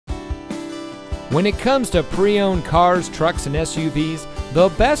When it comes to pre-owned cars, trucks, and SUVs, the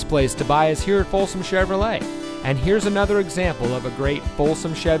best place to buy is here at Folsom Chevrolet. And here's another example of a great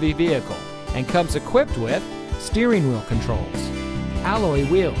Folsom Chevy vehicle, and comes equipped with steering wheel controls, alloy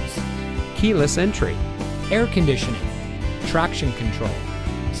wheels, keyless entry, air conditioning, traction control,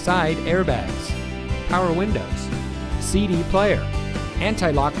 side airbags, power windows, CD player,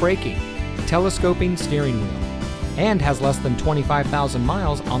 anti-lock braking, telescoping steering wheel, and has less than 25,000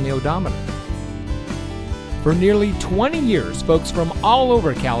 miles on the odometer. For nearly 20 years, folks from all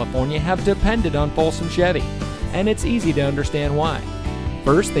over California have depended on Folsom Chevy, and it's easy to understand why.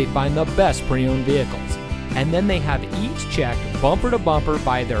 First, they find the best pre-owned vehicles, and then they have each checked bumper to bumper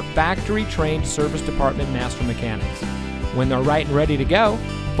by their factory-trained service department master mechanics. When they're right and ready to go,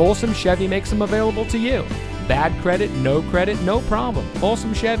 Folsom Chevy makes them available to you. Bad credit, no problem.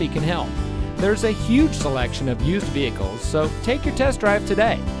 Folsom Chevy can help. There's a huge selection of used vehicles, so take your test drive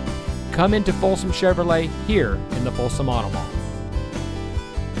today. Come into Folsom Chevrolet here in the Folsom Auto Mall.